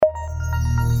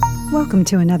Welcome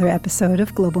to another episode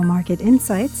of Global Market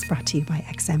Insights, brought to you by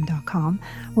XM.com,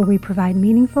 where we provide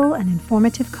meaningful and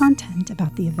informative content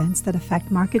about the events that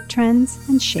affect market trends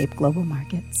and shape global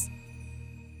markets.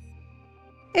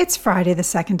 It's Friday, the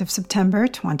 2nd of September,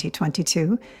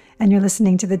 2022, and you're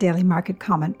listening to the Daily Market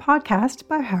Comment podcast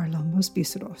by Haralambos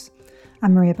Boussouros.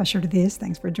 I'm Maria Pachordiz.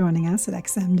 Thanks for joining us at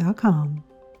XM.com.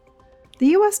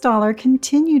 The US dollar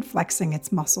continued flexing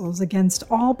its muscles against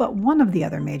all but one of the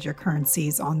other major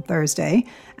currencies on Thursday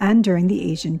and during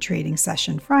the Asian trading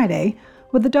session Friday,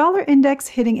 with the dollar index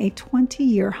hitting a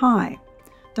 20-year high.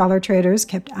 Dollar traders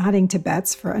kept adding to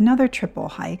bets for another triple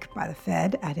hike by the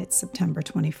Fed at its September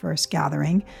 21st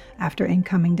gathering after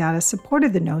incoming data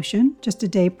supported the notion just a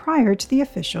day prior to the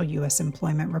official US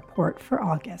employment report for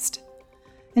August.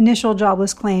 Initial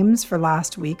jobless claims for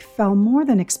last week fell more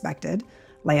than expected.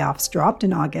 Layoffs dropped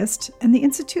in August, and the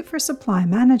Institute for Supply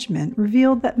Management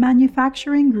revealed that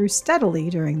manufacturing grew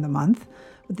steadily during the month,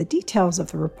 with the details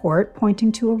of the report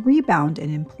pointing to a rebound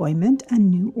in employment and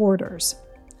new orders.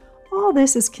 All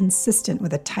this is consistent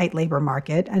with a tight labor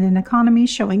market and an economy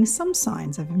showing some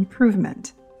signs of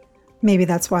improvement. Maybe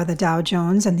that's why the Dow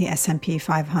Jones and the S&P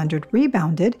 500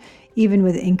 rebounded, even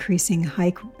with increasing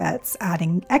hike bets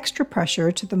adding extra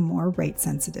pressure to the more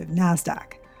rate-sensitive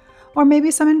Nasdaq. Or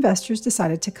maybe some investors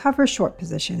decided to cover short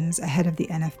positions ahead of the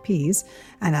NFPs,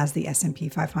 and as the S&P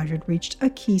 500 reached a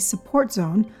key support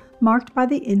zone marked by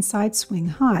the inside swing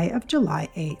high of July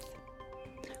 8th.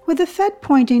 With the Fed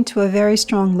pointing to a very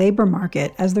strong labor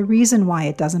market as the reason why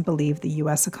it doesn't believe the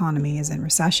U.S. economy is in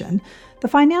recession, the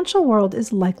financial world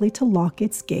is likely to lock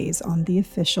its gaze on the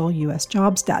official U.S.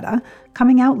 jobs data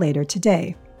coming out later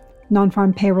today.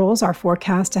 Non-farm payrolls are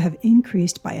forecast to have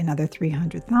increased by another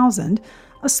 300,000,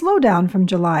 a slowdown from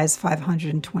July's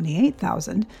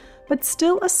 528,000, but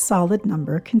still a solid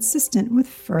number consistent with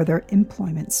further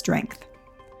employment strength.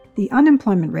 The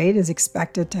unemployment rate is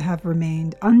expected to have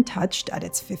remained untouched at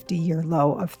its 50-year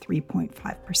low of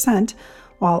 3.5%,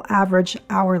 while average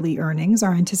hourly earnings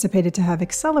are anticipated to have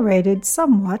accelerated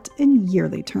somewhat in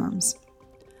yearly terms.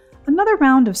 Another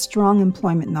round of strong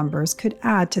employment numbers could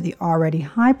add to the already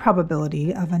high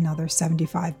probability of another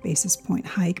 75 basis point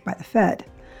hike by the Fed.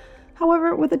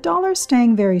 However, with the dollar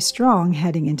staying very strong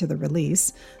heading into the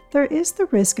release, there is the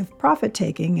risk of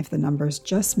profit-taking if the numbers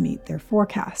just meet their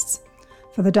forecasts.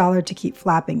 For the dollar to keep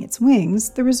flapping its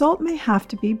wings, the result may have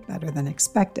to be better than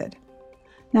expected.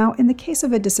 Now, in the case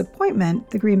of a disappointment,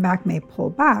 the greenback may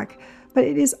pull back, but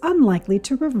it is unlikely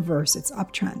to reverse its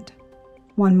uptrend.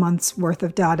 1 month's worth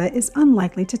of data is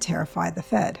unlikely to terrify the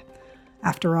Fed.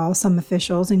 After all, some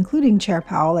officials, including Chair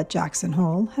Powell at Jackson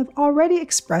Hole, have already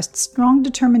expressed strong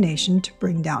determination to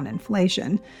bring down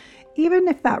inflation, even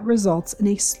if that results in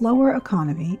a slower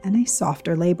economy and a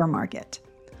softer labor market.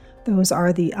 Those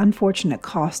are the unfortunate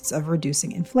costs of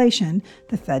reducing inflation,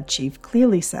 the Fed chief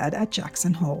clearly said at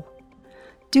Jackson Hole.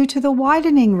 Due to the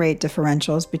widening rate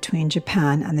differentials between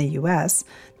Japan and the US,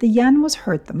 the yen was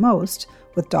hurt the most,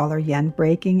 with dollar-yen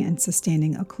breaking and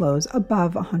sustaining a close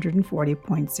above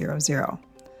 140.00.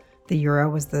 The euro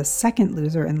was the second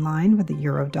loser in line, with the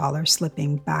euro-dollar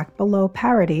slipping back below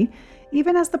parity,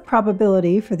 even as the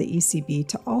probability for the ECB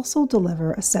to also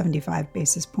deliver a 75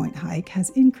 basis point hike has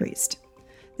increased.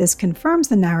 This confirms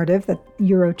the narrative that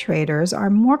euro traders are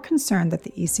more concerned that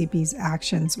the ECB's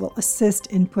actions will assist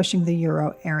in pushing the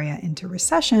euro area into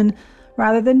recession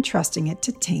rather than trusting it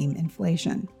to tame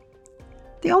inflation.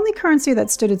 The only currency that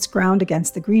stood its ground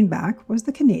against the greenback was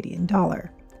the Canadian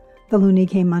dollar. The loonie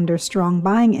came under strong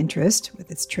buying interest, with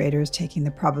its traders taking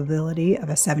the probability of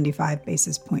a 75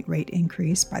 basis point rate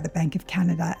increase by the Bank of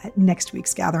Canada at next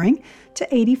week's gathering to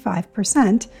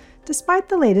 85%, despite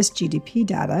the latest GDP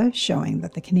data showing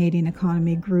that the Canadian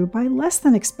economy grew by less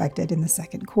than expected in the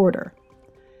second quarter.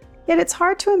 Yet it's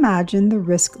hard to imagine the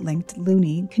risk-linked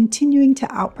loonie continuing to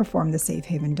outperform the safe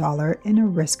haven dollar in a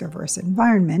risk-averse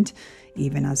environment,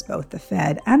 even as both the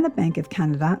Fed and the Bank of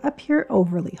Canada appear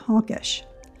overly hawkish.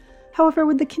 However,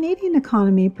 with the Canadian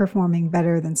economy performing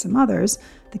better than some others,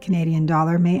 the Canadian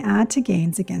dollar may add to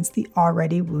gains against the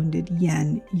already wounded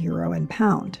yen, euro, and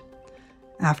pound.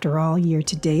 After all,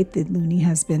 year-to-date, the loonie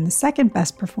has been the second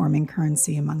best performing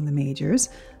currency among the majors,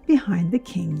 behind the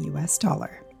king US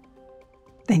dollar.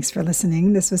 Thanks for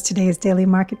listening. This was today's Daily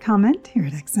Market Comment here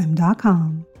at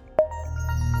XM.com.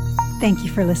 Thank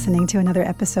you for listening to another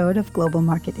episode of Global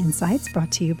Market Insights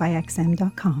brought to you by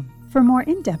XM.com. For more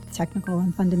in-depth technical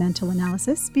and fundamental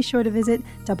analysis, be sure to visit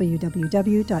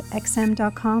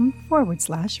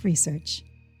www.xm.com/research.